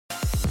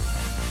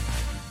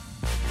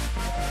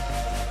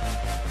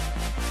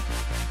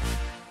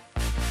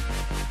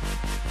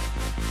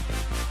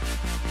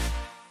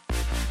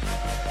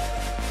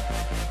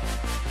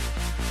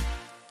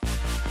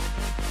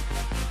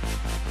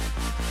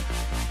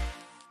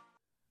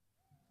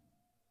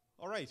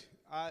right.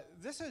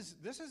 This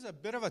is a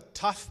bit of a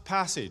tough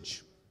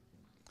passage,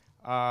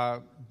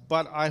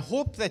 but I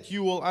hope that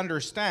you will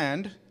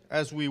understand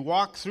as we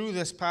walk through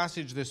this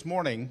passage this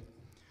morning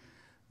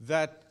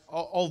that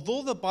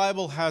although the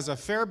Bible has a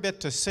fair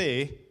bit to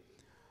say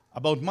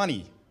about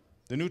money,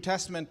 the New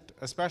Testament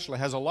especially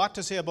has a lot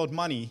to say about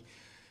money,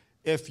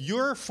 if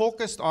you're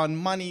focused on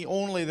money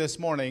only this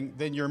morning,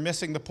 then you're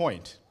missing the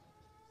point.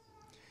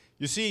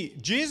 You see,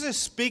 Jesus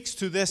speaks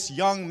to this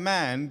young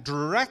man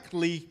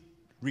directly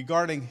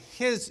regarding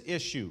his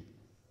issue.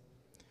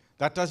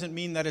 That doesn't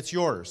mean that it's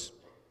yours.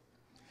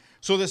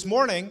 So this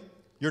morning,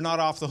 you're not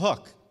off the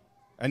hook,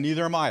 and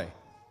neither am I,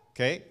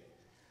 okay?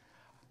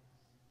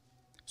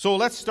 So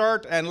let's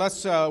start and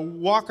let's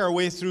walk our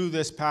way through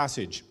this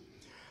passage.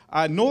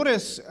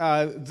 Notice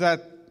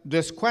that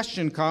this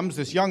question comes,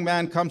 this young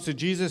man comes to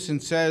Jesus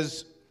and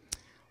says,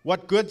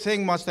 "What good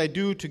thing must I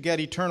do to get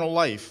eternal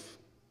life?"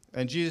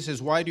 And Jesus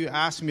says, "Why do you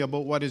ask me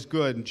about what is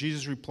good?" And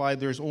Jesus replied,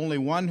 "There's only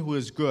one who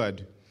is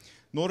good."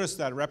 Notice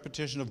that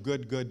repetition of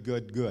good, good,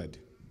 good, good.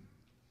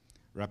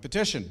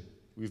 Repetition.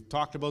 We've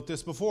talked about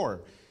this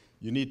before.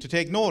 You need to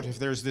take note if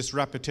there's this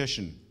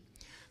repetition.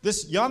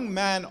 This young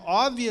man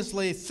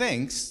obviously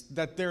thinks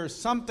that there's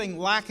something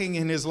lacking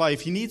in his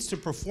life. He needs to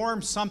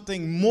perform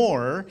something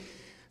more,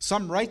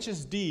 some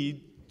righteous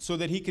deed, so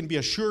that he can be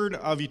assured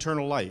of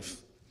eternal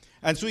life.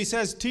 And so he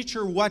says,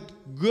 "Teacher,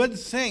 what good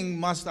thing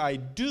must I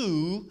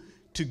do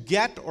to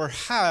get or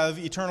have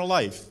eternal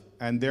life?"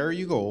 And there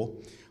you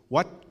go.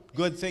 What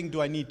good thing do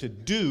I need to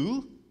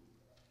do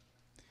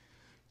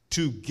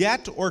to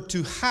get or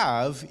to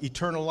have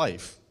eternal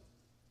life?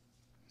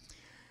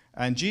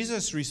 And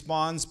Jesus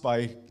responds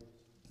by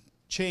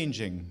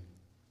changing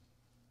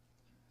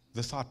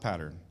the thought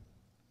pattern.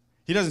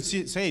 He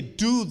doesn't say,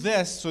 "Do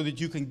this so that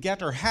you can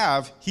get or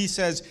have." He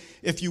says,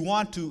 if you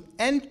want to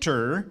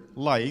enter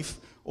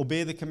life,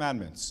 obey the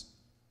commandments.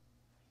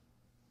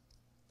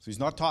 So he's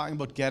not talking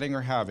about getting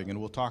or having, and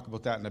we'll talk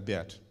about that in a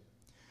bit.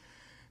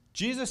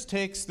 Jesus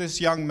takes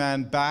this young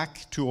man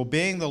back to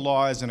obeying the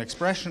law as an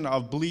expression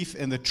of belief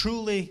in the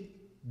truly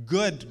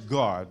good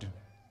God.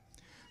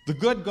 The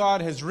good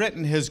God has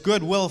written his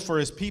good will for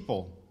his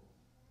people.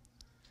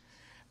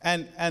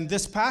 And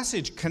this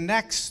passage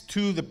connects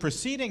to the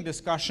preceding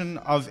discussion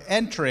of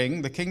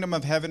entering the kingdom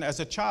of heaven as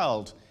a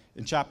child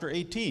in chapter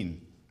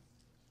 18.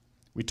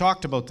 We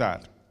talked about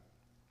that.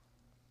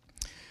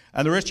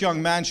 And the rich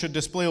young man should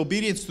display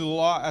obedience to the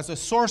law as a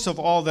source of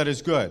all that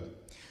is good.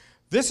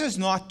 This is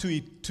not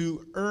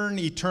to earn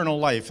eternal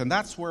life, and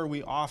that's where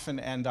we often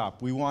end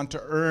up. We want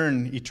to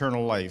earn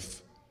eternal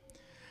life.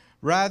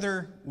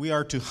 Rather, we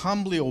are to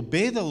humbly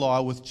obey the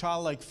law with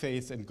childlike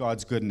faith in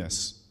God's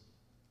goodness.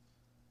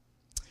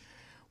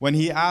 When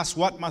he asks,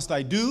 "What must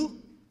I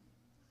do?"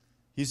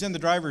 he's in the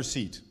driver's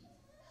seat.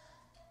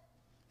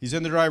 He's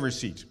in the driver's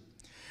seat.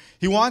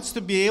 He wants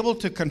to be able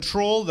to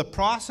control the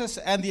process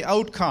and the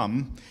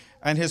outcome,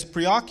 and his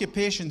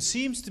preoccupation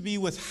seems to be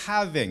with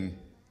having,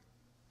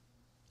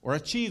 or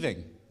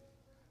achieving,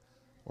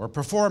 or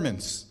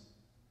performance.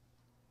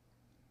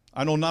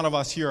 I know none of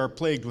us here are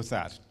plagued with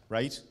that,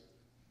 right?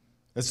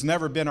 It's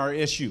never been our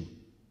issue.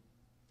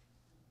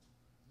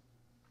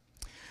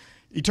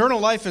 Eternal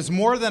life is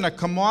more than a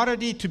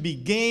commodity to be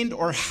gained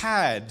or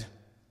had.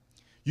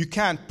 You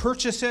can't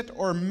purchase it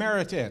or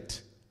merit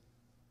it.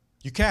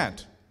 You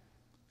can't.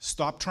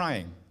 Stop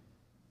trying.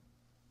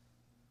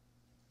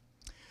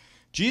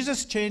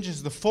 Jesus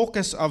changes the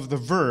focus of the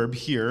verb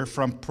here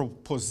from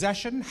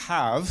possession,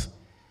 have,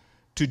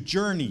 to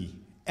journey,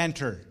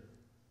 enter.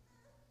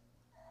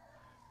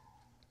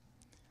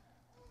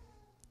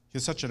 He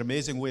has such an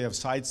amazing way of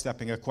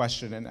sidestepping a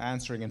question and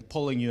answering and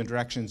pulling you in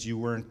directions you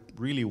weren't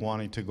really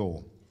wanting to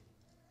go.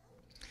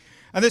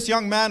 And this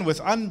young man, with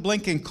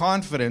unblinking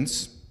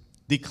confidence,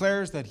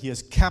 declares that he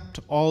has kept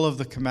all of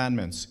the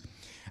commandments.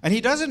 And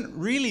he doesn't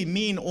really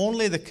mean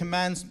only the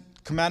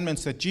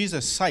commandments that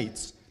Jesus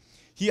cites.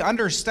 He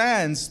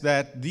understands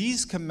that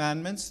these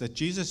commandments that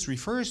Jesus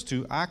refers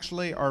to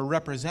actually are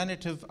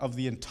representative of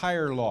the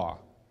entire law,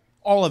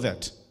 all of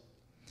it.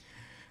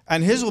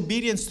 And his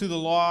obedience to the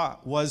law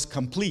was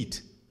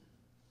complete.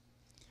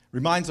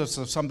 Reminds us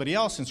of somebody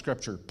else in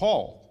Scripture,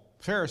 Paul,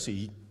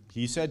 Pharisee.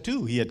 He said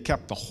too, he had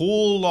kept the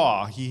whole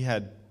law. He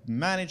had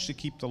managed to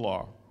keep the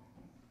law.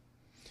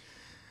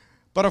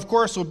 But of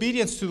course,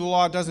 obedience to the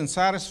law doesn't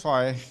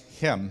satisfy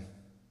him.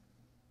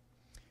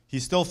 He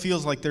still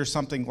feels like there's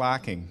something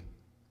lacking.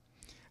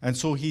 And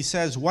so he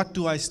says, "What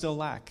do I still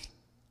lack?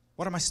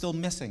 What am I still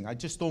missing? I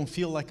just don't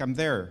feel like I'm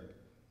there."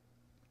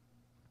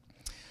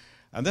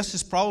 And this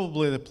is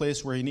probably the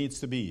place where he needs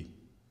to be.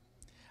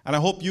 And I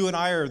hope you and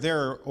I are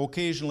there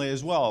occasionally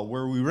as well,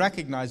 where we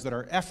recognize that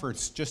our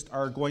efforts just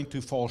are going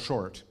to fall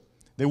short.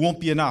 They won't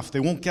be enough. They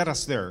won't get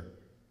us there.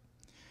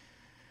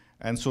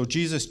 And so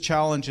Jesus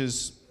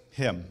challenges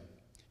him.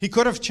 He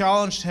could have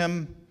challenged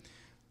him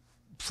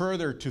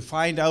further to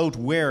find out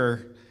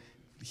where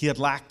he had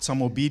lacked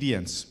some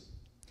obedience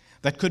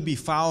that could be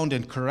found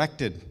and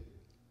corrected.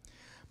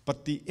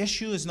 But the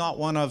issue is not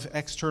one of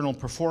external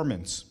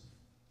performance.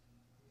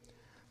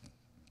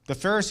 The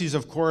Pharisees,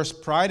 of course,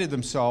 prided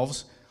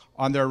themselves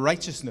on their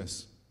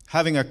righteousness,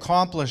 having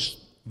accomplished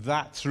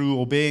that through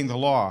obeying the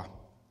law.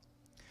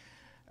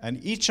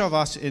 And each of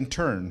us, in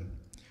turn,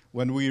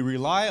 when we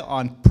rely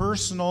on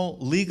personal,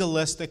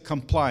 legalistic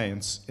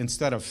compliance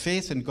instead of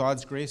faith in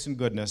God's grace and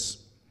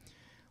goodness,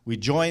 we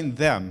join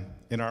them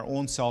in our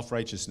own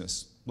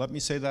self-righteousness. Let me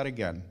say that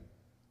again.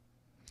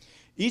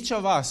 Each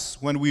of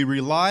us, when we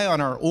rely on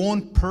our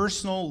own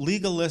personal,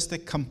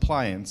 legalistic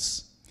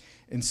compliance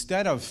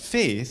instead of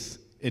faith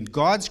in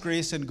God's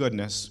grace and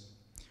goodness,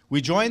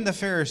 we join the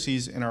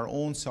Pharisees in our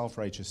own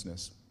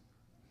self-righteousness.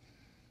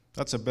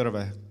 That's a bit of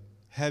a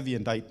heavy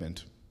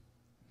indictment.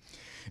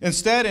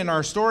 Instead, in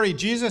our story,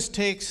 Jesus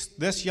takes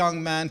this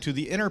young man to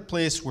the inner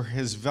place where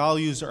his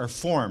values are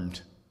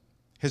formed,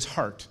 his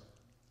heart.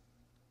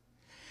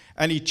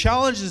 And he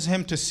challenges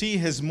him to see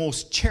his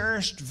most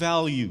cherished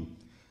value,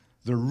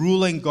 the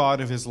ruling God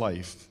of his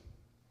life.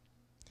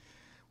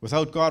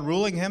 Without God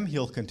ruling him,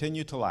 he'll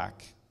continue to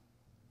lack.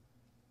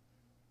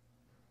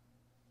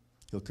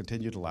 He'll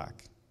continue to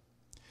lack.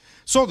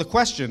 So the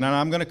question, and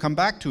I'm going to come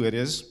back to it,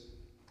 is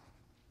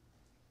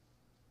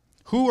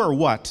who or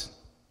what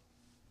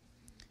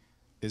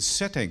is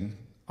sitting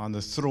on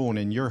the throne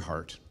in your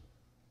heart?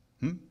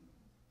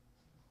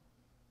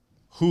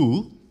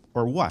 Who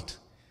or what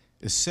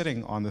is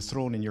sitting on the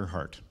throne in your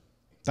heart?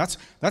 That's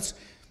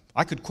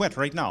I could quit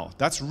right now.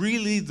 That's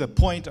really the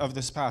point of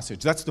this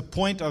passage. That's the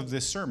point of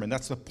this sermon.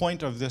 That's the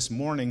point of this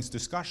morning's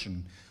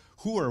discussion.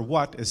 Who or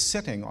what is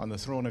sitting on the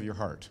throne of your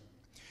heart?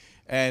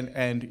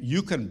 And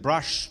you can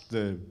brush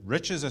the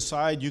riches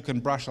aside, you can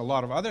brush a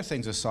lot of other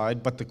things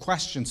aside, but the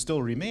question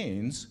still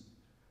remains,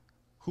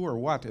 who or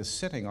what is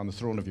sitting on the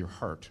throne of your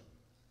heart?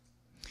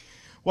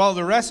 Well,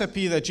 the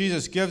recipe that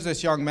Jesus gives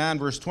this young man,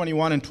 verse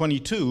 21 and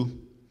 22,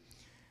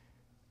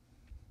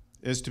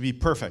 is to be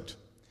perfect.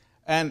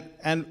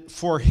 And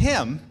for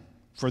him,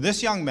 for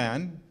this young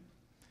man,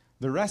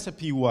 the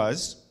recipe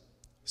was,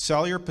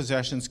 sell your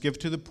possessions, give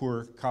to the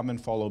poor, come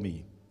and follow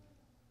me.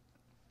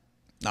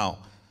 Now,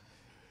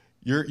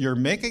 you're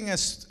making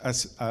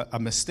a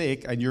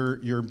mistake, and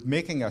you're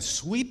making a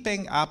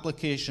sweeping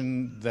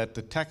application that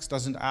the text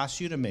doesn't ask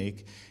you to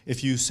make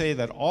if you say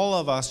that all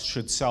of us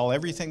should sell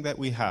everything that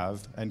we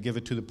have and give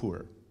it to the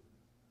poor.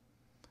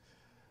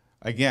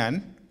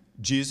 Again,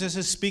 Jesus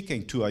is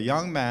speaking to a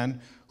young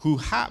man who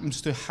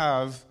happens to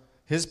have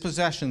his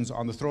possessions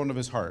on the throne of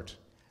his heart,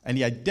 and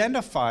he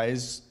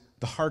identifies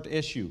the heart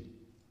issue.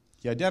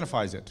 He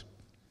identifies it.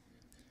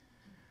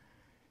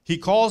 He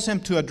calls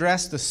him to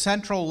address the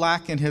central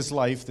lack in his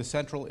life, the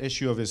central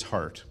issue of his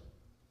heart.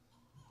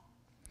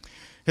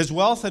 His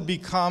wealth had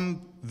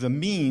become the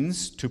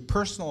means to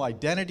personal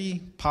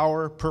identity,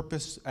 power,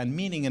 purpose, and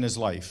meaning in his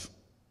life.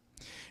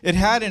 It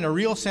had, in a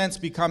real sense,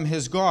 become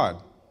his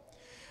God.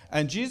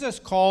 And Jesus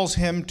calls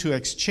him to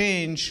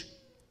exchange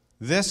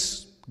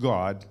this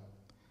God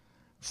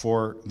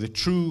for the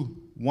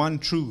one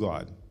true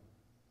God.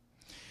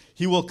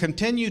 He will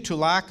continue to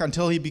lack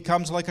until he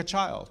becomes like a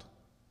child,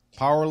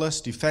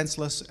 powerless,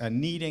 defenseless, and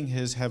needing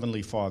his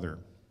heavenly Father.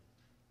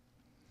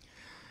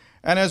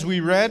 And as we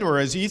read, or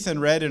as Ethan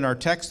read in our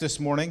text this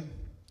morning,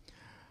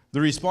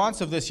 the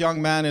response of this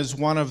young man is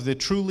one of the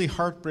truly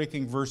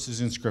heartbreaking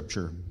verses in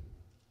Scripture.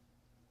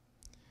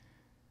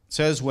 It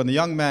says, when the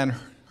young man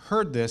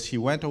heard this, he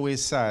went away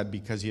sad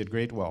because he had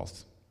great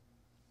wealth.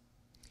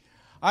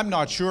 I'm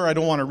not sure, I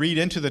don't want to read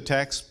into the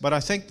text, but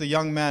I think the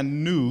young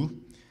man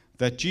knew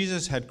that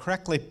Jesus had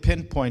correctly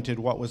pinpointed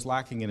what was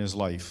lacking in his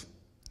life.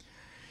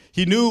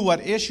 He knew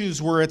what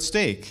issues were at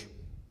stake.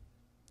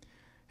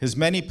 His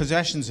many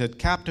possessions had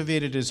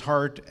captivated his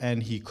heart,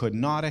 and he could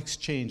not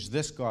exchange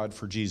this God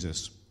for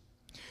Jesus.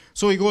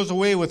 So he goes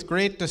away with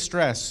great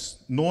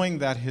distress, knowing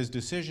that his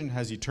decision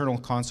has eternal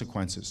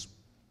consequences.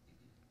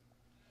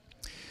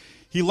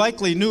 He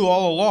likely knew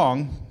all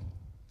along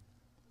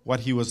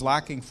what he was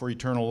lacking for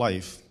eternal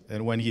life,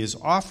 and when he is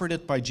offered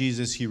it by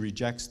Jesus, he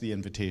rejects the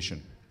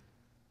invitation.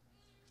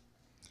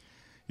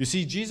 You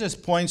see, Jesus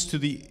points to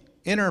the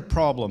inner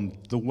problem,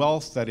 the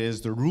wealth that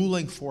is the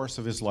ruling force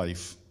of his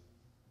life.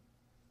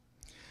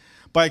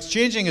 By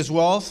exchanging his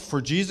wealth for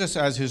Jesus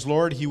as his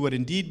Lord, he would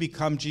indeed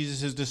become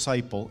Jesus'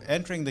 disciple,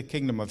 entering the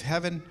kingdom of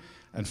heaven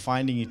and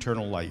finding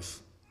eternal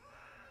life.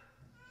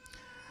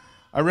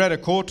 I read a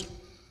quote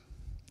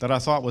that I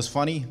thought was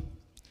funny.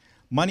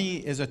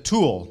 Money is a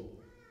tool,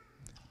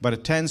 but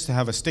it tends to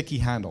have a sticky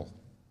handle.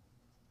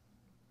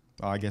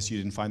 Well, I guess you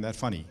didn't find that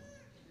funny.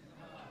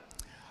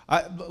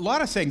 A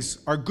lot of things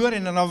are good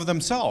in and of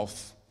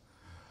themselves,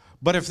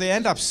 but if they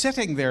end up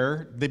sitting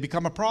there, they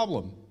become a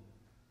problem.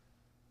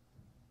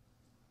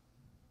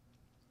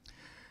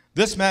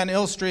 This man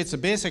illustrates a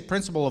basic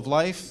principle of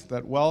life,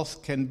 that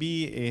wealth can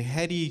be a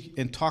heady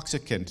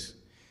intoxicant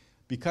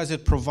because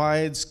it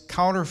provides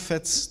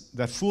counterfeits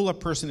that fool a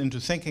person into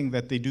thinking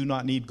that they do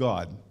not need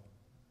God.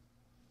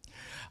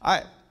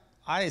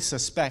 I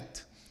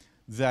suspect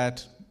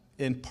that,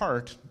 in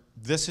part,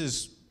 this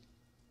is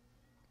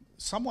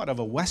somewhat of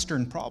a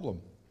Western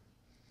problem,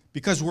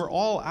 because we're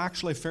all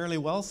actually fairly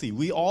wealthy.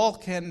 We all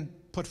can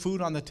put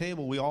food on the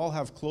table. We all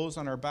have clothes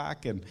on our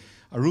back and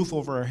a roof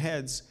over our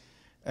heads.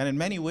 And in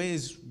many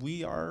ways,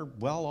 we are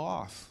well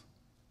off.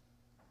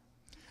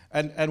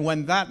 And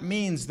when that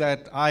means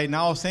that I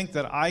now think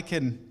that I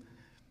can,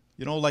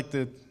 like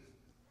the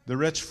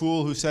rich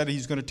fool who said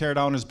he's going to tear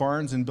down his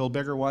barns and build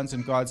bigger ones,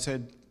 and God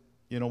said,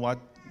 you know what,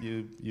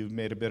 you've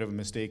made a bit of a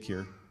mistake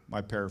here,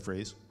 my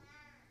paraphrase.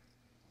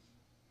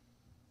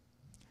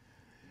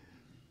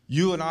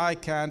 You and I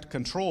can't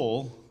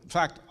control. In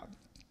fact,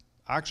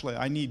 actually,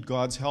 I need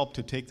God's help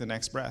to take the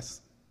next breath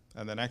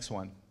and the next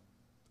one.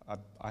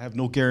 I have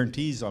no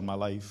guarantees on my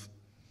life,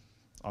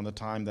 on the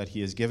time that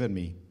He has given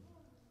me.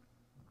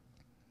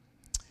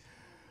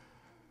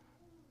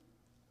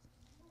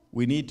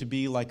 We need to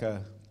be like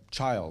a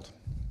child.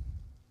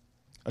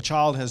 A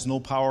child has no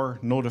power,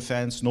 no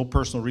defense, no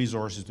personal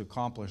resources to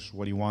accomplish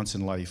what he wants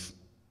in life.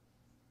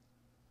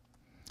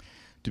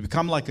 To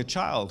become like a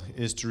child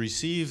is to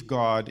receive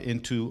God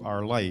into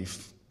our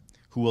life,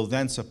 who will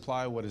then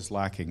supply what is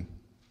lacking.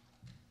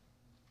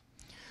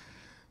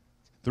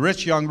 The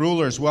rich young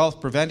ruler's wealth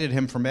prevented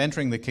him from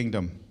entering the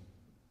kingdom.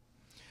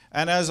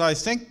 And as I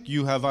think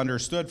you have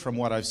understood from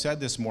what I've said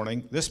this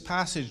morning, this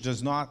passage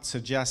does not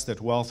suggest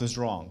that wealth is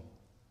wrong.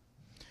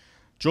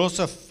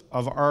 Joseph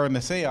of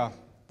Arimathea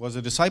was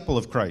a disciple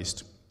of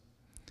Christ,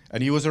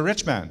 and he was a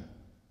rich man.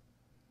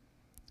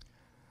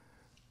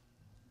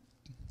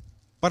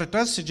 But it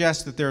does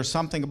suggest that there is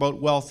something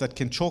about wealth that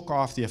can choke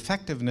off the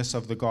effectiveness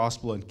of the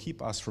gospel and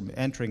keep us from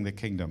entering the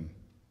kingdom.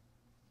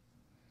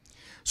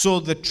 So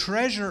the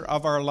treasure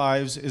of our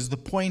lives is the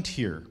point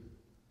here.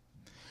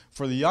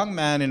 For the young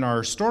man in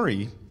our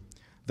story,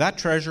 that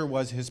treasure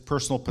was his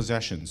personal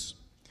possessions.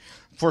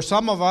 For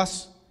some of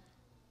us,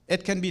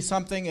 it can be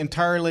something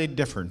entirely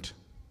different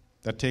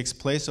that takes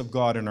place of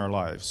God in our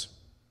lives.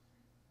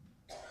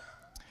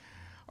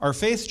 Our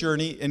faith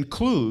journey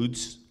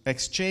includes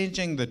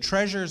exchanging the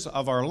treasures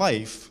of our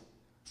life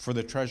for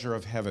the treasure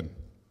of heaven.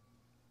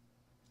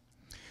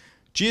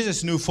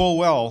 Jesus knew full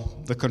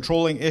well the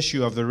controlling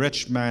issue of the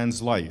rich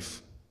man's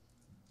life.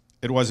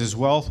 It was his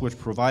wealth which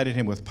provided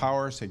him with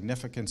power,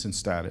 significance, and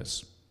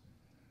status.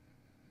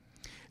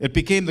 It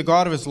became the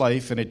God of his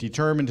life, and it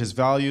determined his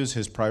values,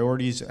 his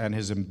priorities, and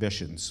his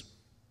ambitions.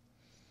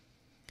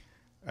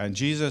 And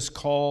Jesus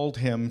called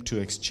him to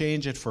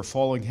exchange it for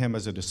following him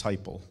as a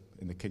disciple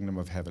in the kingdom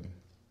of heaven.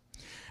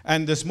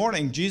 And this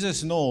morning,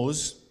 Jesus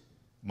knows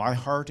my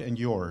heart and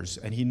yours,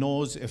 and he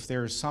knows if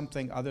there is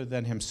something other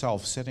than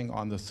himself sitting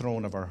on the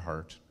throne of our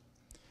heart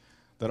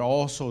that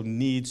also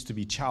needs to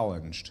be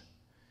challenged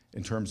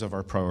in terms of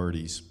our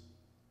priorities.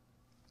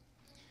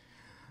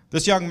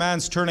 This young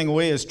man's turning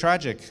away is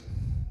tragic.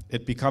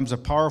 It becomes a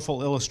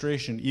powerful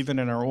illustration, even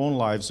in our own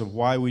lives, of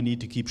why we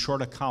need to keep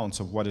short accounts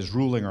of what is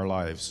ruling our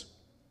lives.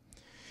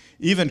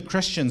 Even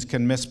Christians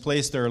can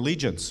misplace their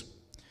allegiance.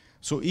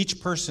 So each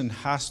person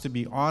has to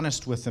be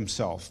honest with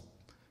himself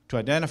to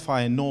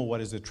identify and know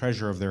what is the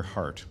treasure of their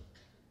heart.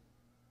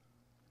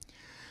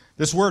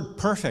 This word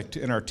perfect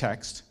in our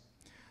text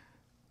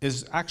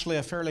is actually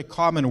a fairly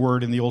common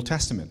word in the Old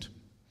Testament.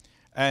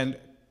 And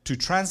to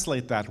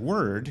translate that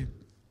word,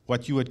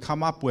 what you would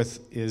come up with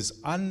is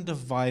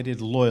undivided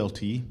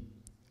loyalty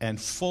and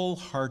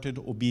full-hearted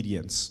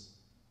obedience.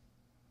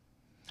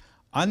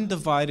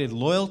 Undivided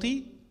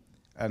loyalty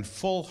and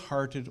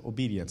full-hearted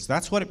obedience.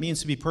 That's what it means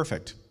to be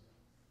perfect.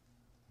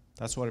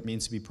 That's what it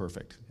means to be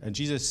perfect. And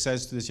Jesus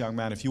says to this young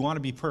man, if you want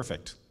to be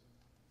perfect,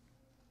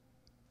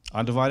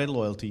 undivided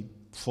loyalty,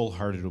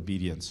 full-hearted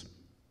obedience.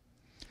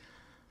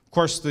 Of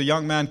course, the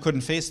young man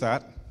couldn't face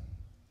that.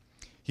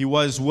 He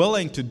was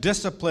willing to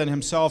discipline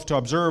himself to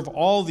observe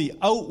all the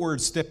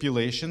outward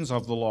stipulations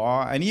of the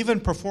law and even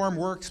perform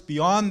works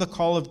beyond the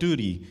call of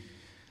duty.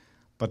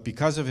 But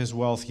because of his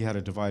wealth, he had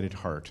a divided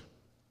heart.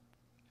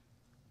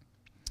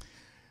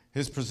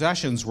 His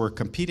possessions were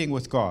competing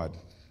with God.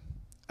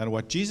 And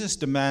what Jesus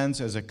demands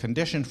as a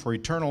condition for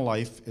eternal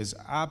life is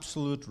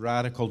absolute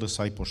radical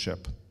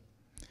discipleship,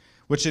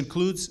 which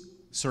includes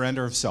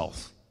surrender of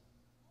self.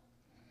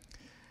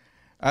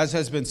 As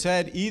has been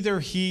said, either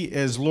he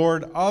is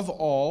Lord of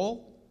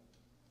all,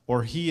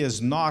 or he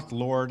is not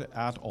Lord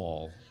at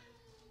all.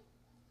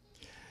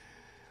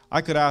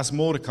 I could ask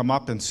Mo to come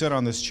up and sit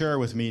on this chair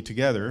with me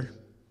together,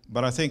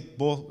 but I think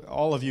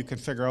all of you can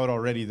figure out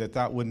already that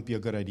that wouldn't be a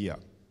good idea.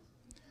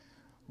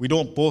 We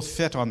don't both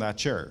fit on that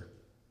chair.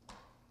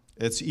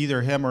 It's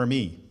either him or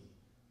me.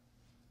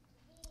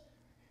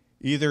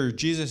 Either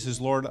Jesus is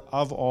Lord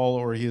of all,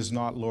 or he is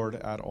not Lord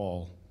at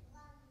all.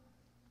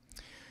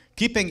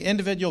 Keeping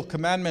individual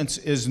commandments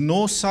is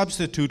no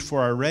substitute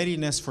for our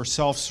readiness for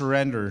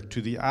self-surrender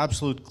to the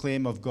absolute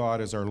claim of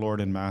God as our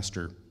Lord and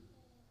Master.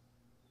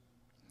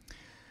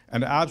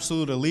 And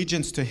absolute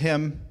allegiance to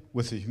him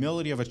with the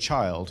humility of a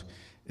child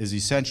is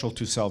essential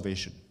to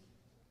salvation.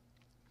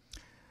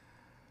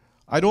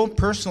 I don't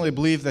personally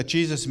believe that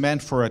Jesus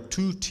meant for a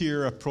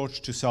two-tier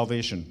approach to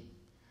salvation,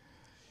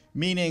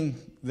 meaning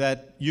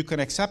that you can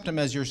accept him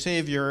as your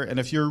Savior, and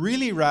if you're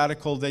really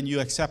radical, then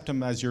you accept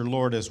him as your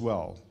Lord as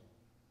well.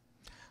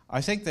 I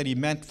think that he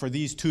meant for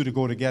these two to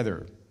go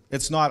together.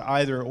 It's not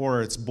either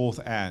or, it's both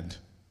and.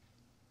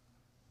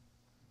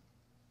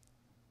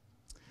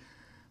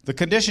 The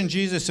condition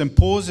Jesus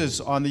imposes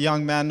on the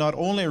young man not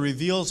only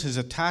reveals his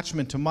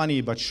attachment to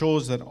money, but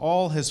shows that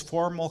all his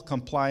formal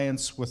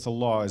compliance with the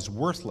law is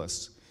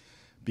worthless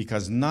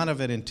because none of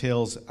it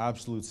entails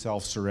absolute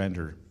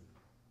self-surrender.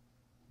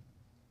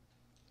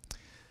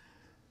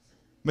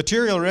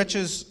 Material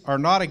riches are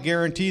not a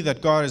guarantee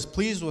that God is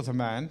pleased with a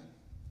man,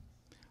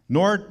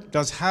 nor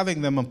does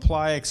having them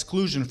imply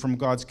exclusion from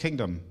God's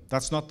kingdom.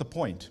 That's not the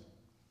point.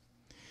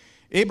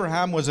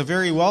 Abraham was a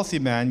very wealthy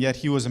man, yet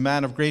he was a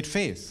man of great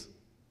faith.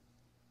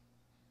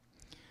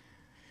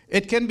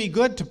 It can be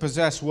good to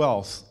possess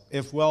wealth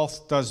if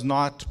wealth does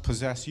not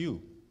possess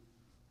you.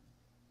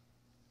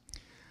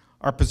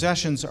 Our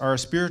possessions are a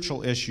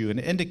spiritual issue, an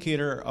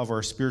indicator of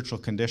our spiritual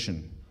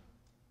condition.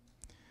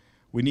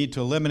 We need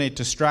to eliminate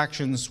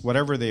distractions,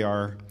 whatever they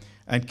are,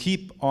 and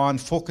keep on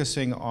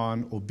focusing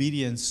on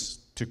obedience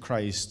to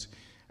Christ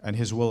and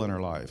His will in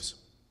our lives.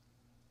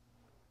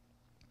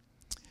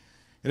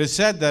 It is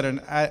said that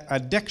an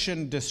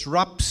addiction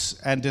disrupts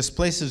and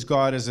displaces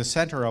God as the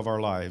center of our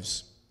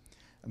lives.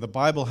 The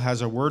Bible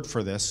has a word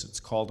for this. It's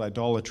called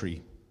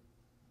idolatry.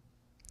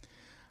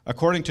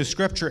 According to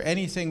Scripture,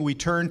 anything we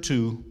turn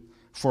to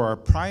for our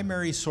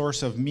primary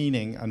source of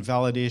meaning and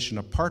validation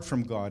apart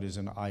from God is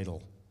an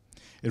idol.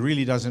 It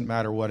really doesn't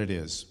matter what it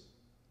is.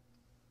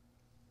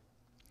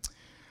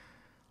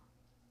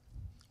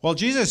 Well,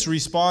 Jesus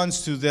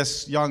responds to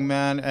this young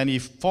man, and he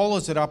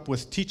follows it up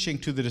with teaching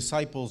to the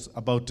disciples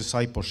about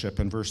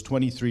discipleship in verse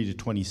 23 to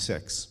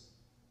 26.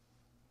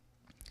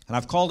 And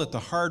I've called it the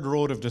hard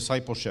road of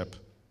discipleship.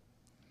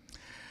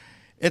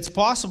 It's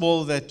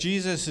possible that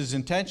Jesus'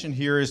 intention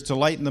here is to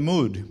lighten the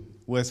mood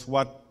with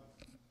what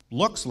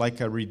looks like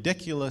a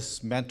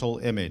ridiculous mental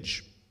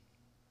image.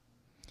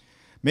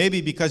 Maybe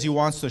because he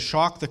wants to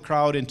shock the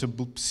crowd into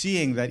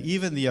seeing that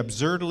even the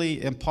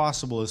absurdly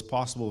impossible is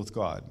possible with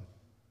God.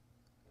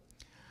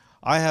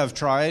 I have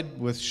tried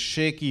with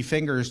shaky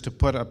fingers to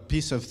put a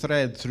piece of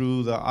thread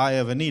through the eye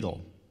of a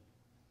needle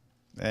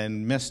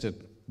and missed it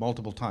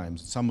multiple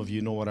times. Some of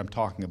you know what I'm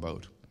talking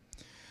about.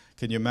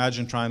 Can you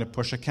imagine trying to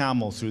push a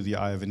camel through the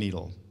eye of a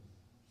needle?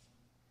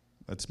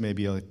 That's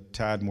maybe a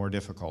tad more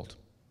difficult.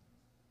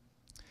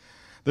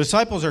 The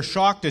disciples are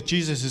shocked at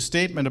Jesus'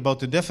 statement about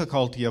the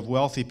difficulty of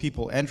wealthy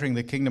people entering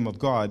the kingdom of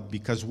God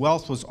because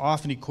wealth was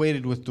often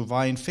equated with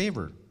divine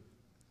favor.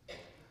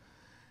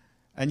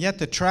 And yet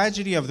the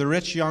tragedy of the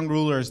rich young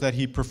ruler is that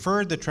he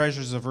preferred the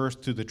treasures of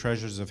earth to the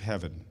treasures of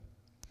heaven.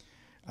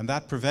 And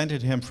that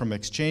prevented him from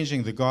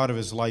exchanging the God of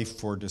his life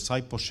for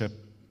discipleship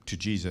to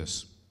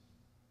Jesus.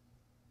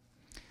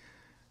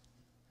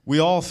 We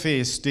all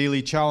face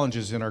daily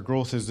challenges in our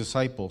growth as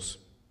disciples.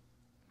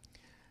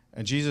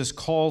 And Jesus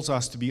calls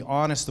us to be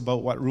honest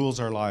about what rules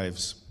our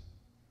lives,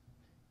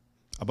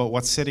 about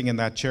what's sitting in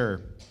that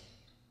chair.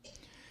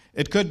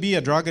 It could be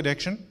a drug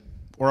addiction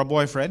or a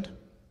boyfriend.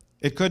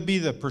 It could be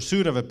the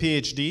pursuit of a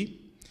PhD.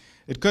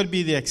 It could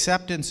be the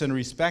acceptance and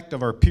respect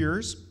of our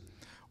peers,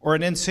 or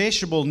an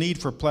insatiable need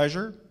for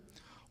pleasure,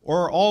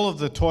 or all of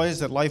the toys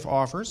that life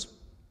offers.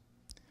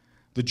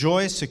 The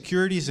joys,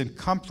 securities, and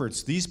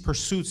comforts these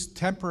pursuits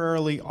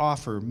temporarily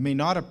offer may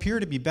not appear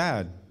to be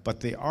bad,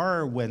 but they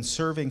are when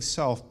serving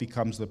self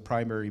becomes the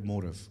primary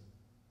motive.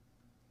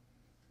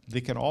 They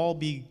can all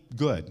be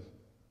good,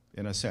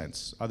 in a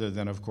sense, other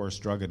than, of course,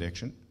 drug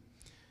addiction.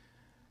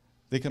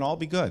 They can all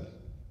be good,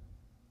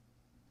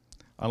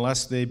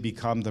 unless they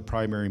become the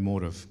primary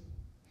motive.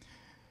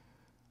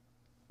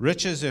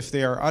 Riches, if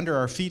they are under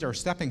our feet, are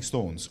stepping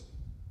stones,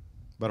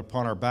 but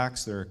upon our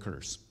backs they're a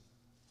curse.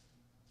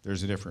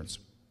 There's a difference.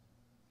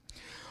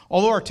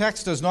 Although our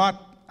text does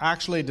not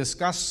actually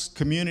discuss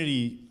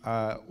community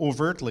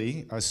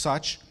overtly as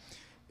such,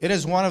 it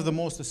is one of the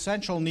most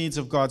essential needs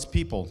of God's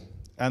people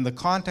and the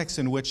context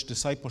in which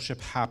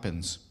discipleship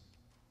happens.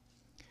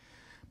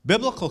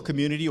 Biblical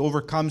community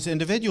overcomes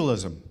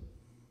individualism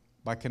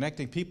by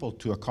connecting people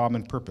to a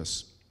common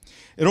purpose.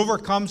 It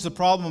overcomes the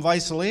problem of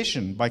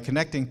isolation by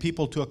connecting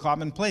people to a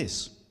common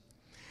place.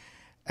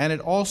 And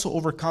it also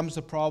overcomes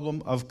the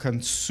problem of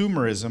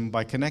consumerism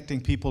by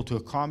connecting people to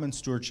a common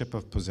stewardship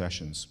of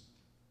possessions.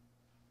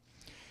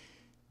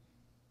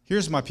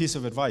 Here's my piece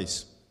of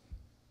advice.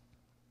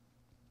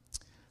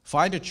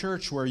 Find a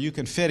church where you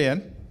can fit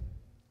in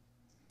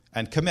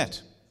and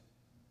commit.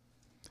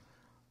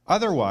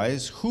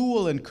 Otherwise, who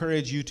will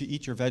encourage you to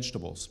eat your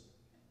vegetables?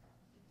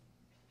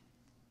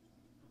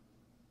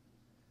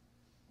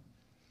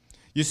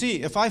 You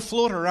see, if I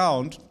float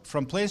around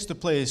from place to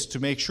place to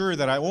make sure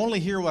that I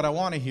only hear what I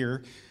want to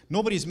hear,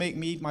 nobody's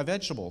making me eat my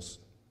vegetables.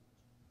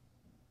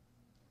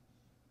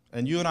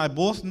 And you and I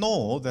both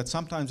know that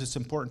sometimes it's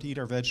important to eat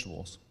our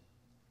vegetables.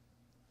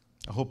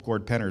 I hope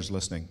Gord Penner's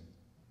listening.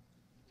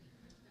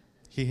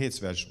 He hates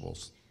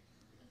vegetables.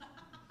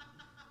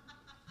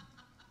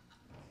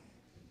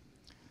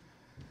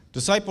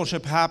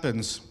 Discipleship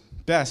happens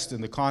best in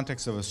the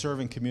context of a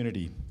serving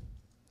community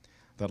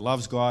that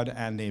loves God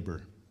and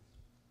neighbor.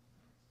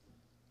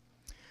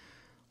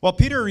 Well,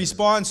 Peter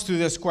responds to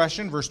this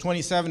question, verse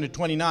 27 to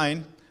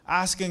 29,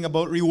 asking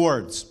about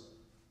rewards.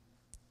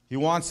 He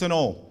wants to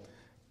know,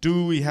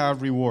 do we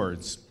have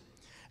rewards?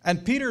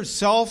 And Peter's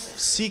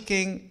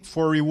self-seeking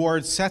for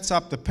rewards sets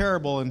up the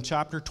parable in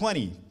chapter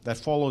 20 that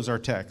follows our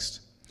text.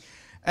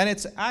 And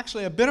it's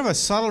actually a bit of a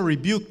subtle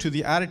rebuke to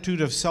the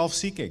attitude of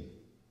self-seeking.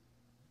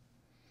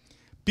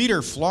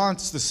 Peter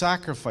flaunts the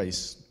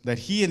sacrifice that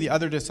he and the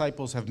other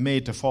disciples have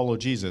made to follow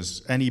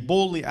Jesus, and he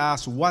boldly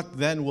asks, what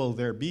then will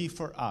there be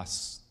for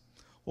us?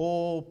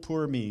 Oh,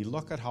 poor me,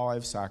 look at how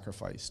I've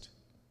sacrificed.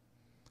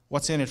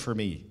 What's in it for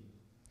me?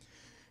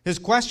 His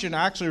question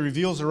actually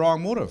reveals the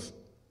wrong motive.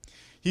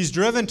 He's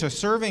driven to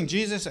serving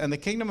Jesus and the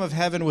kingdom of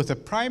heaven with the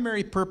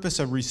primary purpose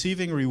of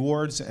receiving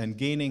rewards and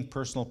gaining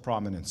personal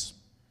prominence.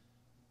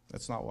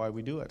 That's not why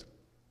we do it.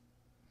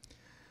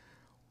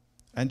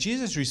 And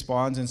Jesus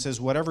responds and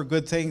says, whatever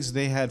good things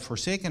they had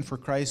forsaken for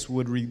Christ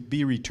would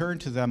be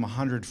returned to them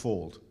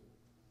 100-fold.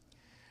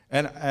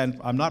 And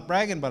I'm not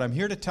bragging, but I'm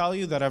here to tell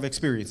you that I've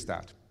experienced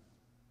that.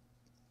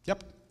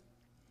 Yep.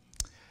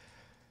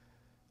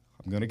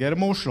 I'm going to get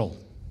emotional.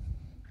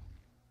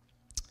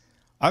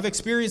 I've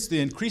experienced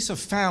the increase of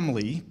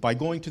family by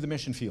going to the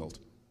mission field.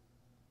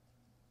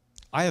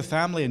 I have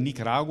family in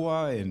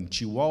Nicaragua, in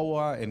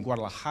Chihuahua, in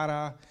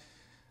Guadalajara.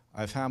 I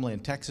have family in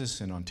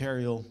Texas and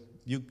Ontario.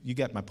 You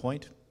get my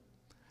point.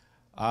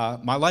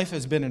 My life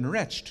has been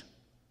enriched.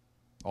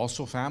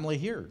 Also family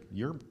here.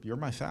 You're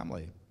my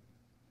family.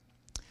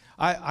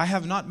 I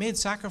have not made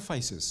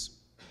sacrifices.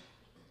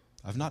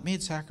 I've not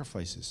made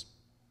sacrifices.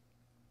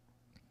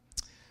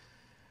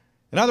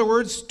 In other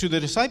words, to the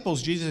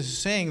disciples, Jesus is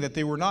saying that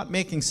they were not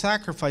making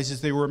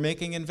sacrifices, they were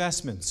making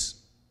investments.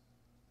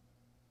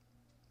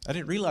 I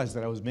didn't realize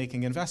that I was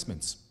making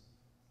investments.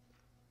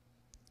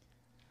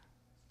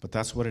 But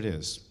that's what it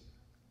is.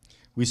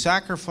 We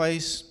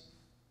sacrifice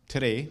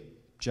today,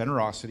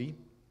 generosity,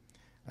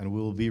 and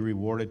we will be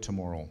rewarded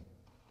tomorrow.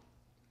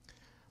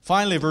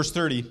 Finally, verse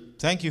 30.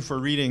 Thank you for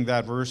reading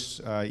that verse,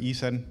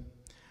 Ethan.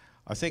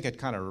 I think it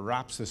kind of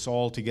wraps this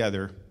all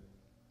together.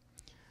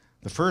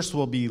 The first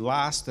will be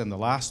last, and the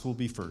last will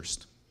be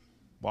first.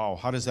 Wow,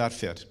 how does that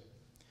fit?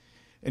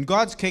 In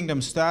God's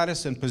kingdom,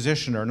 status and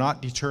position are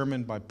not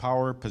determined by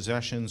power,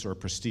 possessions, or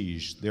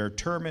prestige. They are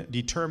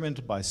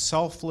determined by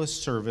selfless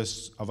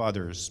service of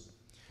others.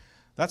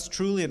 That's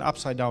truly an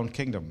upside-down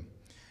kingdom.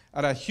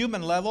 At a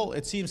human level,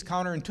 it seems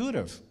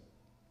counterintuitive.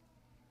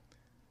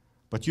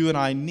 But you and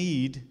I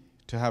need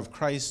to have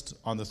Christ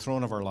on the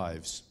throne of our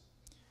lives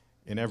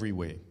in every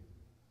way.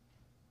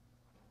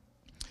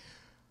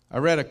 I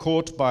read a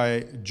quote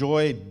by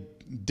Joy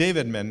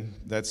Davidman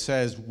that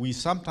says, we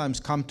sometimes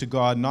come to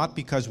God not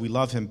because we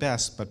love him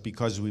best, but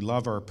because we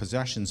love our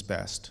possessions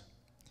best.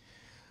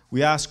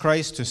 We ask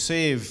Christ to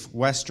save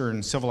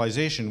Western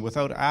civilization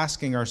without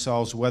asking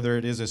ourselves whether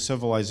it is a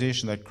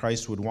civilization that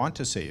Christ would want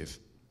to save.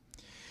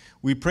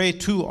 We pray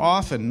too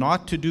often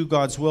not to do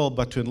God's will,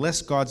 but to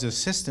enlist God's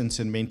assistance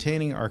in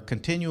maintaining our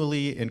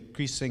continually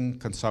increasing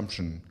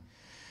consumption.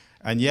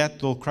 And yet,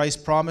 though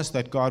Christ promised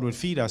that God would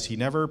feed us, he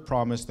never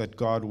promised that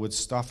God would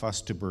stuff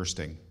us to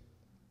bursting.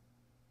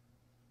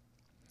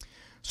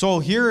 So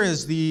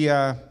here's the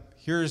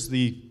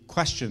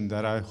question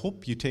that I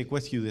hope you take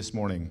with you this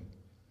morning.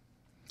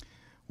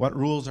 What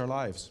rules our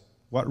lives?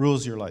 What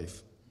rules your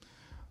life?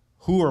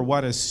 Who or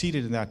what is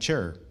seated in that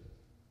chair?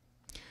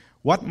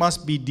 What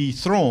must be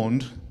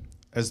dethroned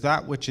as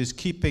that which is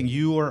keeping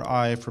you or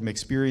I from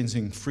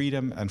experiencing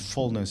freedom and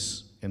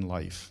fullness in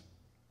life?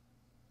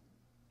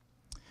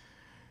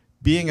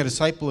 Being a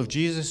disciple of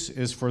Jesus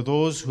is for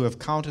those who have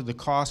counted the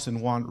cost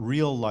and want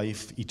real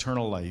life,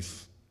 eternal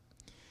life,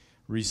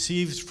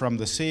 received from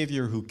the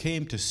Savior who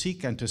came to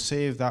seek and to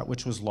save that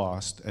which was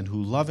lost, and who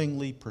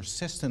lovingly,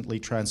 persistently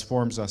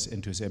transforms us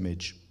into his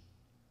image.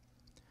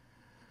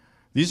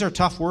 These are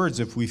tough words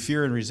if we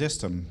fear and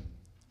resist them,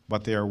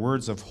 but they are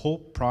words of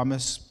hope,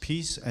 promise,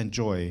 peace, and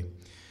joy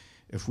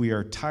if we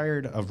are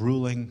tired of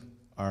ruling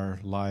our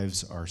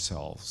lives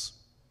ourselves.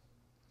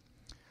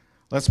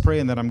 Let's pray,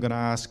 and then I'm going to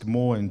ask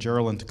Mo and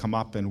Geraldine to come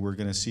up, and we're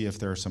going to see if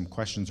there are some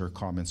questions or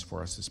comments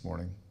for us this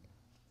morning.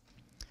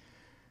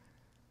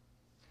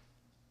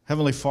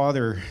 Heavenly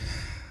Father,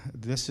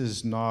 this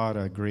is not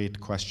a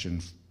great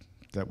question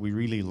that we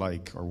really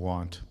like or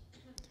want,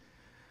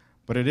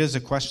 but it is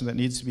a question that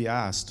needs to be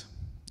asked,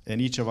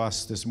 and each of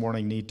us this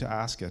morning need to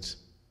ask it.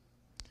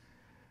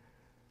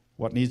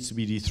 What needs to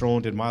be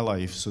dethroned in my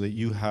life so that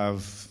you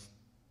have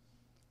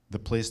the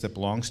place that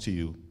belongs to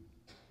you?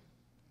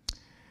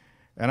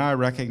 And I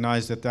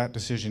recognize that that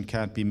decision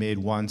can't be made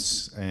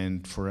once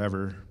and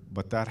forever,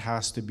 but that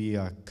has to be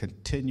a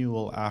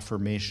continual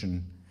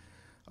affirmation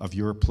of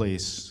your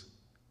place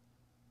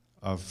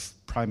of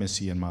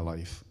primacy in my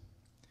life.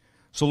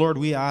 So Lord,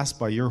 we ask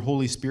by your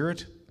Holy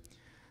Spirit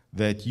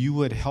that you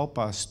would help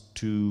us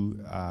to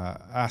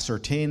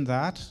ascertain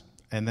that,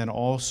 and then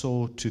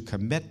also to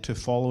commit to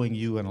following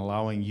you and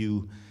allowing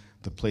you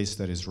the place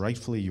that is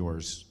rightfully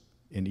yours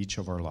in each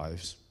of our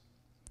lives.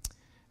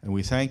 And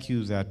we thank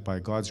you that by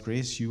God's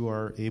grace you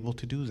are able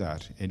to do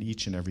that in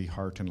each and every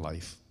heart and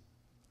life.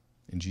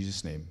 In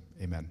Jesus' name,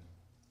 amen.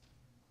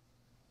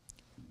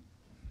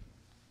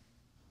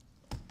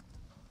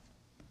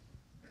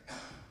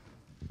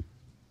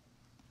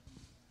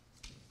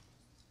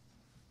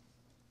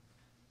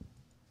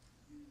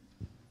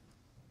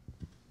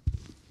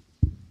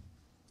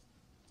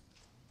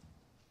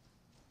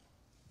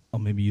 I'll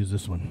maybe use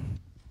this one.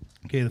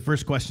 Okay, the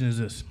first question is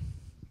this.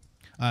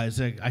 It's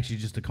actually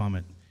just a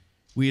comment.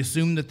 We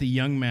assume that the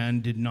young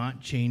man did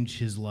not change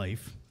his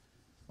life.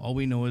 All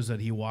we know is that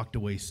he walked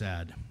away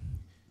sad.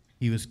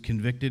 He was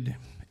convicted,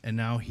 and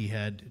now he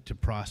had to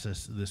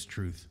process this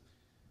truth.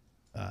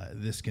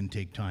 This can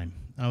take time.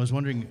 I was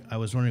wondering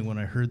when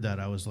I heard that,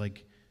 I was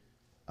like,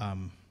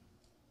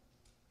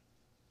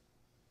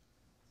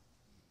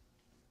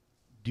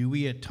 do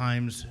we at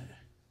times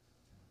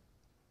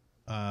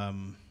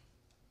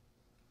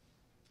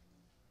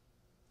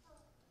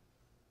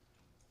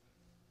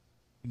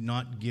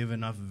not give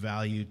enough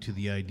value to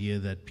the idea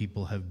that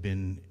people have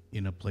been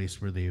in a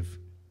place where they've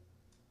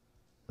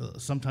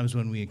sometimes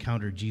when we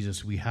encounter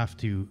Jesus, we have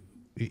to,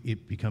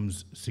 it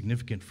becomes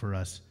significant for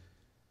us,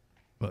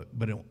 but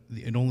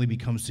it only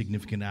becomes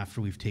significant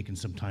after we've taken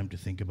some time to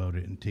think about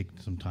it and take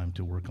some time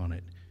to work on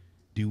it.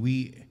 Do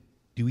we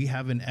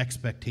have an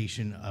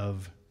expectation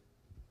of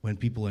when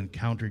people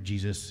encounter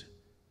Jesus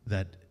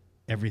that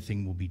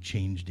everything will be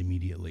changed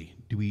immediately?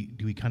 Do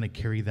we kind of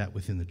carry that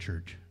within the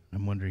church?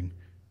 I'm wondering,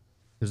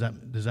 does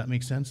that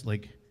make sense?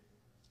 Like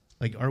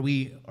are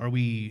we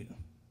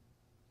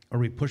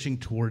pushing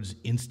towards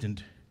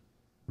instant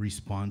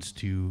response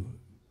to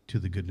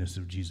the goodness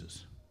of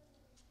Jesus?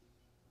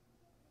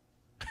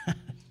 I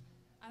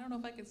don't know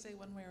if I could say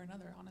one way or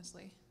another,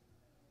 honestly.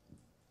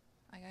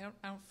 I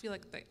don't feel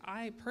like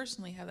I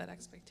personally have that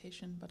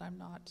expectation, but I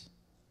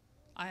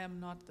am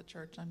not the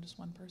church. I'm just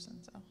one person,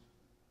 so.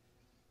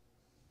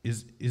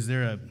 Is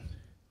there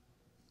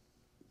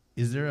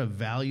a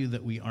value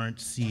that we aren't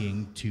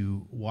seeing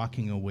to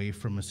walking away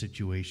from a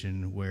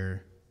situation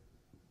where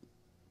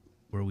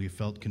we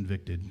felt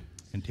convicted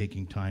and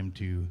taking time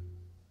to,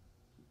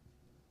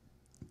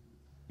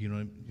 you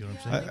know what I'm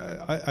saying?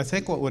 I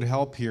think what would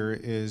help here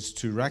is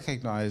to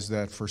recognize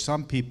that for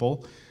some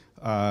people,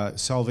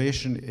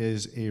 salvation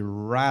is a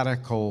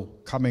radical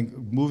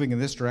moving in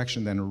this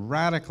direction, then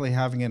radically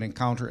having an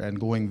encounter and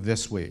going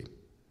this way.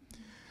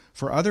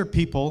 For other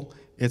people,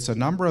 it's a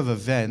number of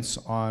events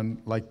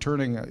on like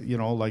turning,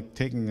 like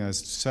taking a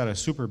set of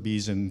super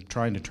bees and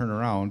trying to turn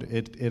around.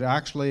 It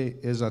actually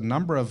is a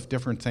number of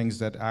different things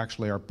that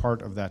actually are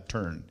part of that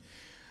turn.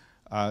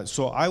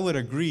 So I would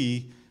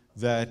agree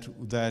that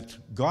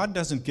God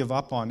doesn't give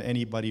up on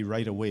anybody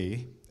right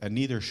away, and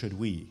neither should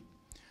we.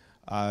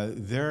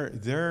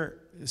 And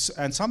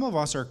some of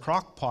us are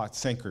crock-pot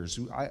thinkers.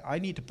 I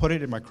need to put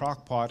it in my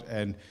crock-pot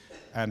and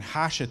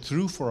hash it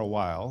through for a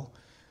while.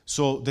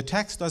 So the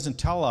text doesn't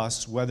tell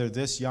us whether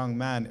this young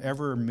man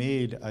ever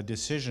made a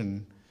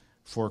decision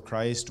for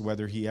Christ,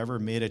 whether he ever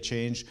made a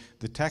change.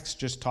 The text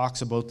just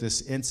talks about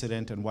this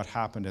incident and what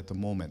happened at the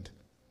moment.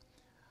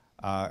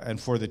 And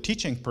for the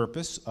teaching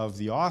purpose of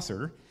the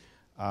author,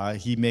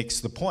 he makes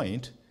the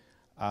point,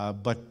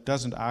 but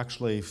doesn't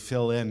actually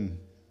fill in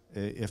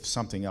if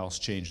something else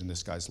changed in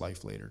this guy's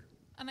life later.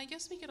 And I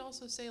guess we could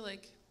also say,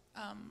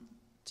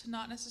 to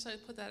not necessarily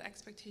put that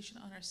expectation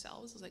on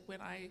ourselves. Is like when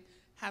I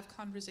have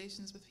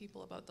conversations with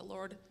people about the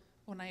Lord,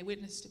 when I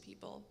witness to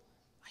people,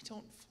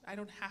 I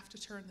don't have to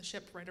turn the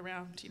ship right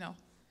around,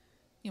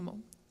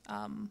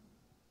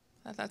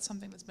 that's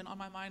something that's been on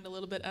my mind a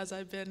little bit as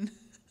I've been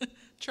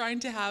trying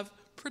to have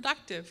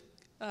productive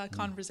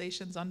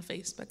conversations on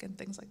Facebook and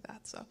things like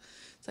that. So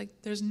it's like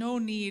there's no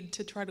need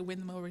to try to win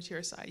them over to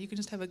your side. You can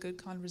just have a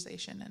good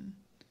conversation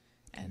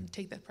and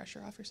take that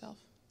pressure off yourself.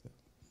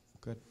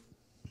 Good.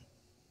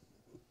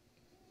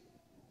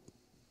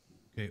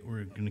 Okay,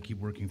 we're going to keep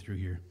working through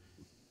here.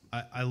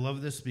 I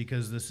love this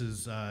because this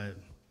is a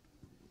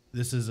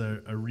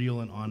real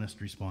and honest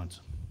response.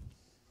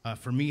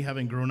 For me,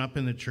 having grown up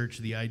in the church,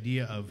 the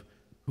idea of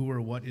who or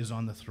what is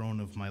on the throne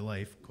of my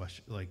life,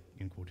 like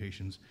in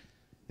quotations,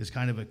 is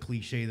kind of a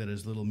cliche that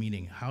has little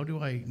meaning. How do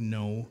I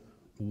know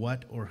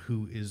what or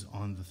who is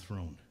on the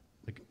throne?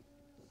 Like,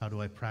 how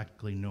do I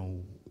practically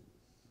know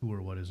who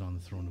or what is on the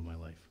throne of my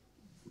life?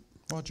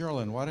 Well,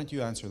 Geraldine, why don't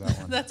you answer that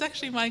one? That's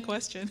actually my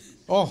question.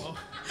 Oh.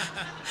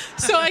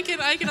 So I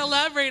can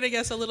elaborate, I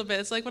guess, a little bit.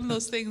 It's like one of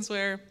those things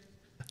where,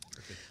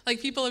 like,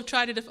 people have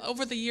tried it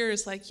over the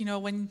years. Like,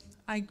 when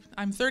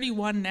I'm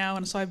 31 now,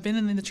 and so I've been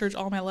in the church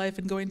all my life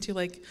and going to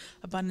like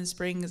Abundant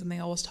Springs, and they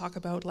always talk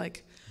about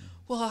like,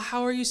 well,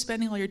 how are you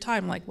spending all your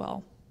time? Like,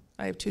 well,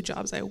 I have 2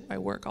 jobs. I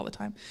work all the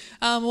time.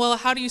 Well,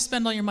 how do you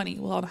spend all your money?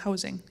 Well, on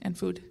housing and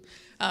food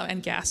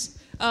and gas.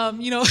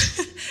 And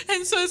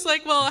so it's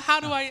like, well, how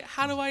do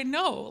I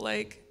know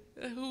like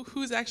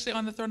who's actually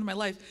on the throne of my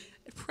life?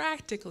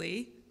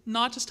 Practically,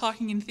 not just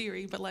talking in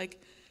theory, but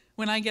like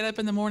when I get up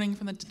in the morning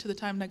to the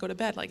time I go to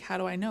bed, like how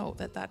do I know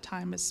that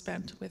time is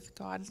spent with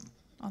God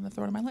on the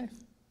throne of my life?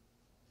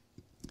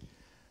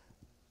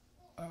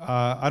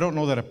 I don't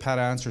know that a pat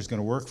answer is going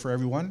to work for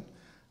everyone,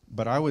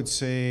 But I would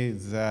say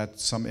that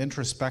some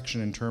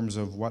introspection in terms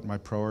of what my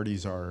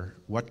priorities are,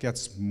 what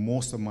gets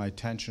most of my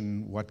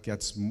attention, what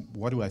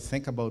do I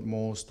think about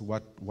most,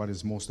 what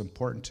is most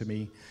important to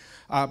me.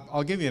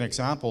 I'll give you an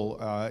example.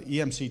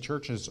 EMC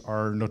churches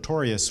are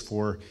notorious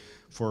for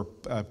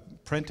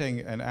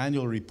printing an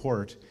annual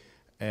report,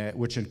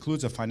 which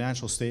includes a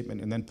financial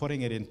statement, and then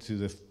putting it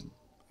into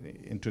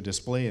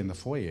display in the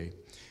foyer.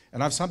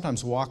 And I've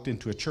sometimes walked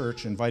into a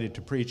church invited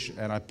to preach,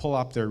 and I pull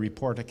up their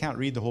report. I can't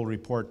read the whole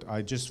report.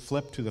 I just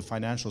flip to the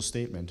financial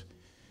statement.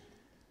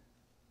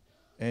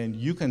 And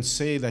you can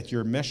say that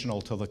you're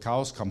missional till the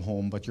cows come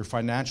home, but your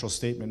financial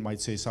statement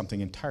might say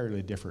something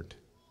entirely different.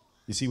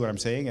 You see what I'm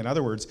saying? In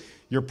other words,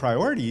 your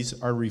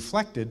priorities are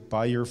reflected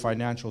by your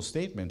financial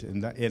statement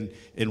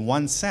in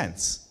one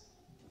sense,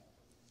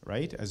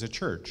 right, as a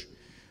church.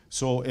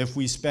 So if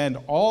we spend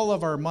all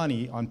of our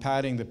money on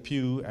padding the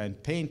pew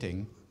and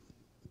painting,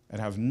 and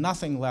have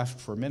nothing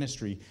left for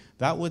ministry,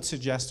 that would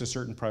suggest a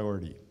certain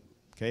priority.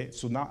 Okay,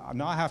 so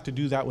now I have to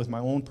do that with my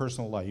own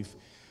personal life.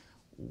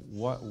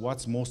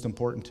 What's most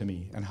important to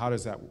me, and how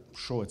does that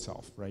show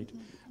itself, right?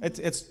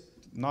 Mm-hmm. It's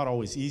not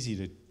always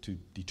easy to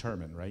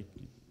determine, right?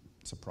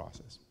 It's a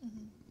process.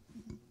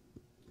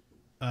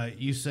 Mm-hmm.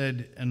 You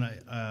said, and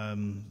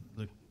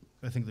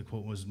I think the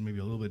quote was maybe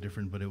a little bit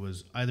different, but it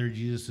was either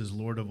Jesus is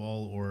Lord of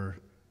all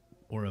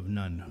or of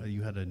none.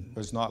 You had It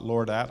was not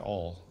Lord at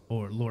all.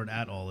 Or Lord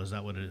at all, is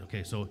that what it is?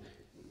 Okay, so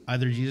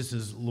either Jesus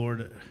is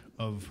Lord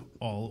of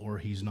all or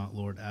he's not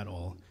Lord at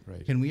all.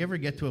 Right. Can we ever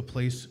get to a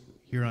place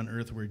here on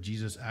earth where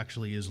Jesus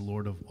actually is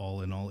Lord of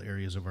all in all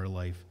areas of our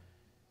life?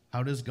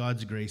 How does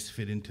God's grace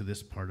fit into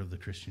this part of the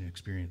Christian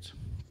experience?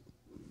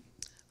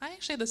 I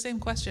actually had the same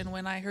question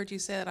when I heard you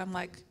say it. I'm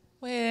like,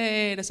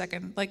 wait a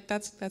second. Like,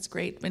 that's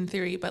great in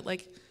theory, but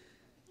like,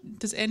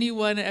 does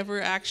anyone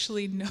ever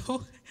actually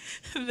know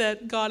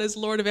that God is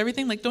Lord of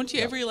everything? Like, don't you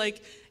ever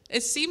like...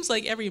 It seems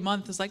like every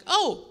month is like,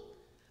 oh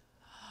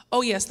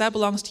yes, that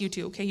belongs to you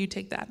too. Okay, you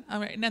take that.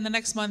 All right. And then the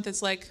next month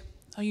it's like,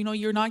 oh,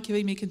 you're not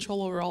giving me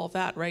control over all of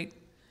that, right?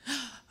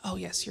 Oh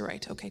yes, you're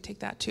right. Okay, take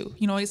that too.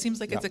 It seems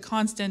like it's a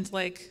constant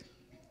like,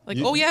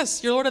 oh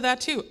yes, you're Lord of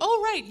that too.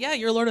 Oh right, yeah,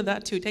 you're Lord of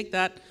that too. Take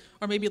that.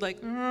 Or maybe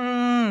like,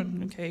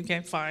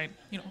 okay, fine.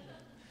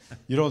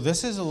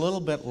 This is a little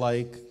bit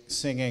like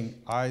singing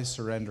 "I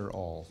Surrender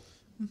All."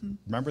 Mm-hmm.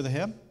 Remember the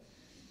hymn?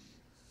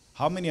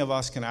 How many of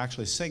us can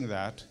actually sing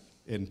that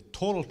in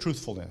total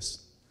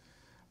truthfulness?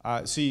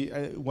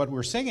 What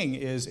we're singing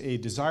is a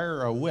desire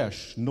or a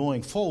wish,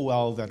 knowing full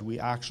well that we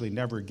actually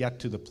never get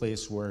to the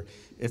place where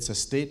it's a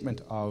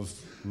statement of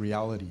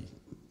reality,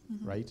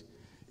 mm-hmm. right?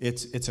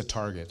 It's a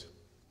target.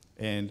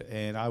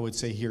 And I would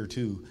say here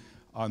too,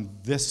 on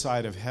this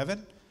side of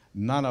heaven,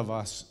 none of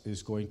us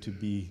is going to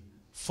be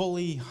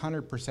fully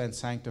 100%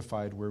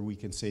 sanctified where we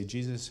can say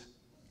Jesus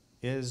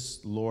is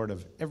Lord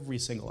of every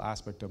single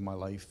aspect of my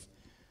life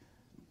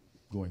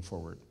going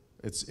forward.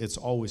 It's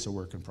always a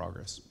work in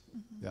progress.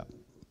 Mm-hmm. Yeah.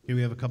 Okay,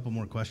 we have a couple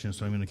more questions,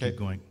 so I'm going to keep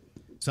going.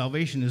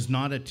 Salvation is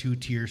not a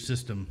two-tier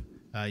system.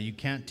 You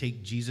can't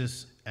take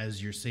Jesus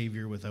as your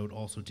Savior without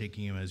also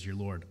taking him as your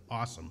Lord.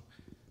 Awesome.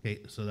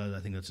 Okay, so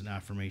I think that's an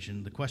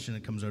affirmation. The question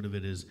that comes out of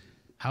it is,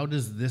 how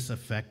does this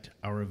affect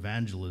our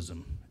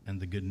evangelism and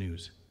the good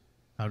news?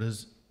 How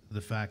does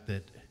the fact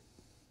that,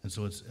 and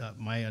so it's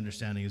my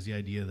understanding is the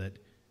idea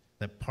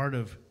that part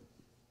of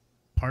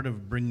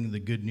bringing the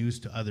good news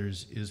to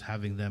others is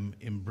having them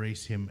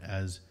embrace him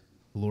as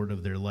Lord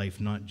of their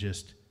life, not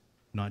just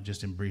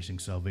embracing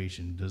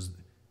salvation.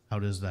 How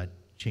does that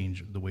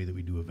change the way that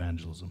we do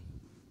evangelism?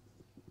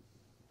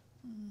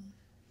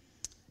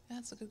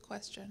 That's a good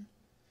question.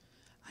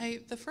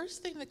 The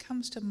first thing that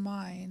comes to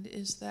mind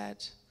is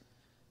that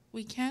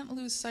we can't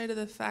lose sight of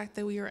the fact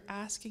that we are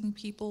asking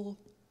people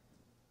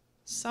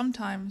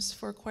sometimes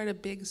for quite a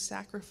big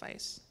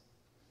sacrifice.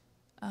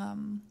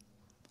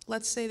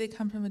 Let's say they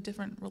come from a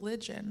different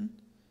religion.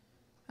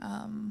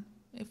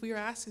 If we are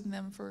asking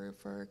them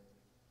for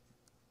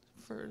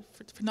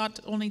not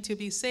only to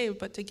be saved,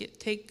 but to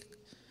take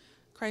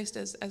Christ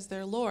as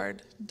their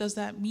Lord, does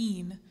that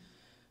mean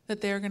that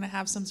they're going to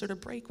have some sort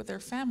of break with their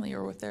family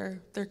or with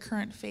their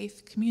current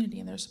faith community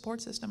and their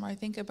support system? Or I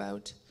think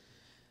about,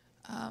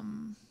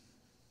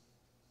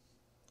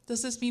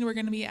 does this mean we're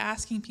going to be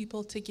asking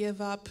people to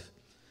give up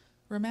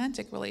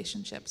romantic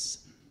relationships,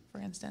 for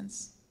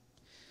instance,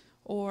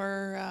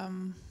 or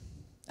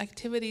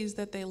activities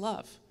that they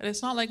love? And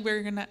it's not like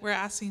we're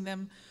asking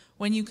them,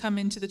 when you come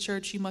into the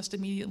church, you must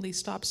immediately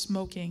stop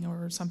smoking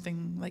or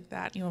something like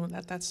that.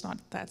 That's not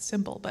that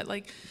simple. But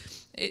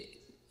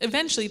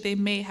eventually they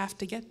may have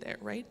to get there,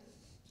 right?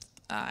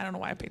 I don't know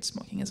why I picked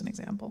smoking as an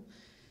example,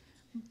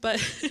 but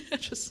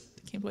just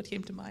what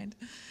came to mind.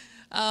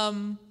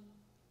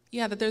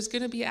 That there's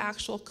going to be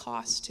actual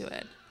cost to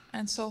it.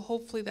 And so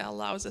hopefully that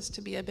allows us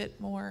to be a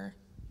bit more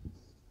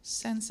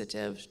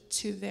sensitive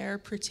to their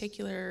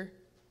particular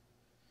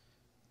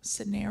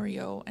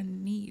scenario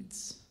and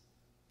needs.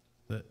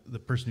 The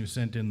person who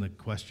sent in the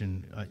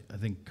question, I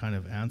think, kind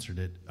of answered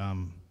it.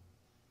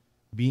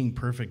 being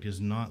perfect is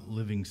not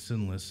living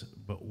sinless,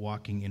 but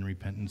walking in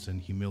repentance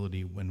and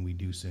humility when we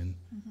do sin.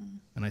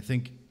 And I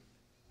think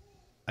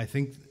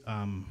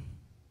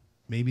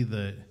maybe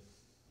the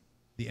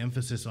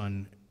emphasis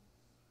on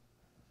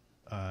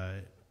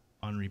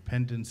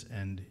repentance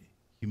and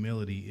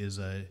humility is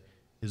a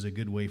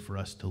good way for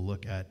us to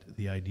look at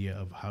the idea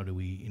of how do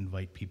we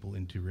invite people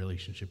into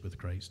relationship with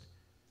Christ.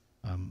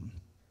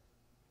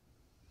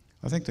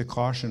 I think the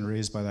caution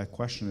raised by that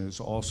question is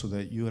also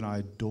that you and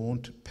I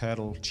don't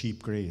peddle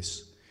cheap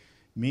grace,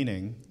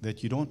 meaning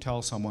that you don't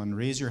tell someone,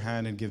 raise your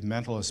hand and give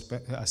mental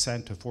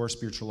assent to 4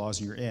 spiritual laws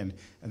and you're in,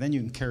 and then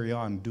you can carry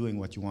on doing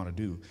what you want to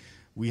do.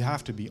 We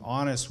have to be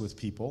honest with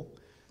people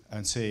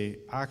and say,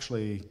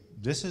 actually,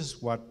 this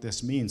is what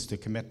this means to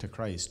commit to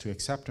Christ. To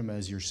accept him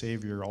as your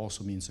Savior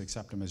also means to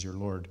accept him as your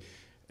Lord.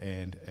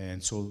 And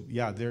so,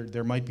 yeah,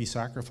 there might be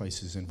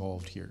sacrifices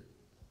involved here.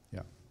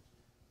 Yeah.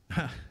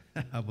 How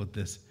about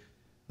this?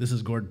 This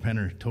is Gord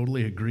Penner.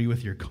 Totally agree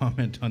with your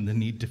comment on the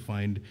need to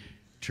find a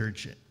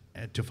church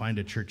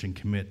and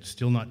commit.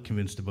 Still not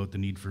convinced about the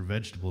need for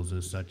vegetables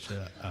as such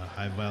a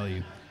high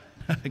value.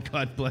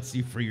 God bless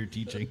you for your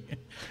teaching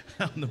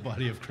on the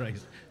body of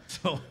Christ.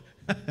 So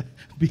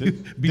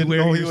beware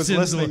know he your was sins.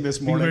 listening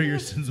this morning. Beware your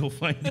sins will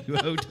find you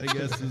out, I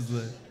guess is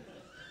the.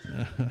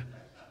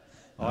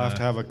 I'll have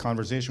to have a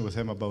conversation with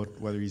him about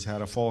whether he's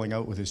had a falling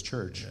out with his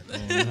church.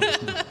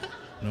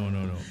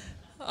 No.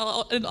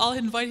 I'll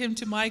invite him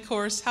to my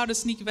course, How to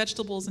Sneak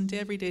Vegetables into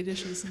Everyday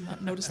Dishes and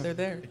Not Notice They're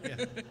There.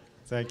 Yeah.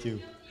 Thank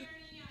you.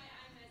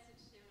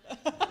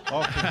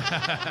 Okay.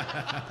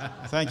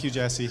 Thank you,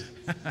 Jesse.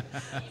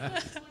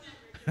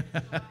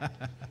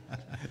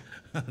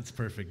 That's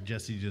perfect.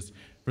 Jesse just,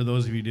 for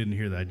those of you who didn't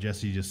hear that,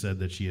 Jesse just said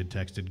that she had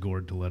texted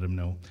Gord to let him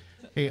know.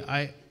 Hey,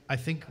 I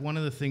think one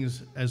of the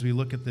things as we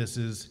look at this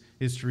is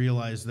to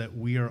realize that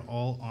we are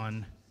all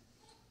on,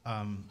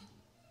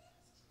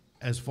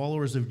 as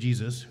followers of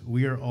Jesus,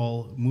 we are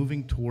all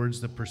moving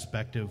towards the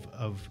perspective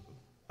of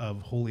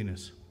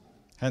holiness.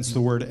 Hence the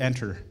word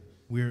enter.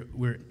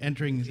 We're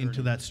entering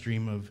into that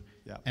stream of,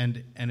 Yeah.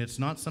 and it's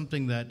not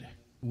something that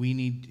we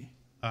need,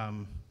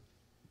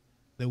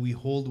 that we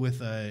hold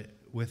with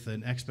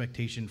an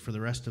expectation for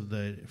the rest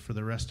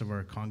of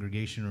our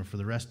congregation or for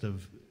the rest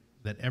of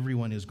that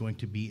everyone is going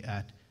to be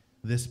at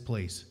this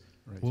place.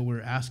 Right. What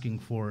we're asking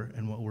for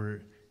and what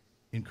we're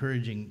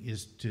encouraging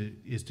is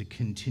to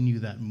continue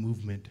that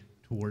movement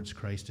towards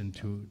Christ and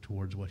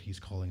towards what he's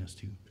calling us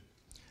to.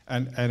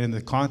 And in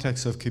the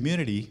context of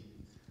community,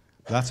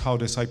 that's how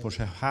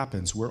discipleship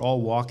happens. We're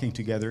all walking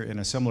together in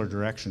a similar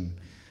direction.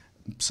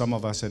 Some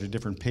of us at a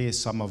different pace,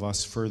 some of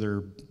us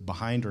further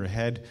behind or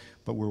ahead,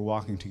 but we're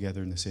walking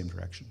together in the same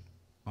direction.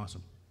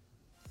 Awesome.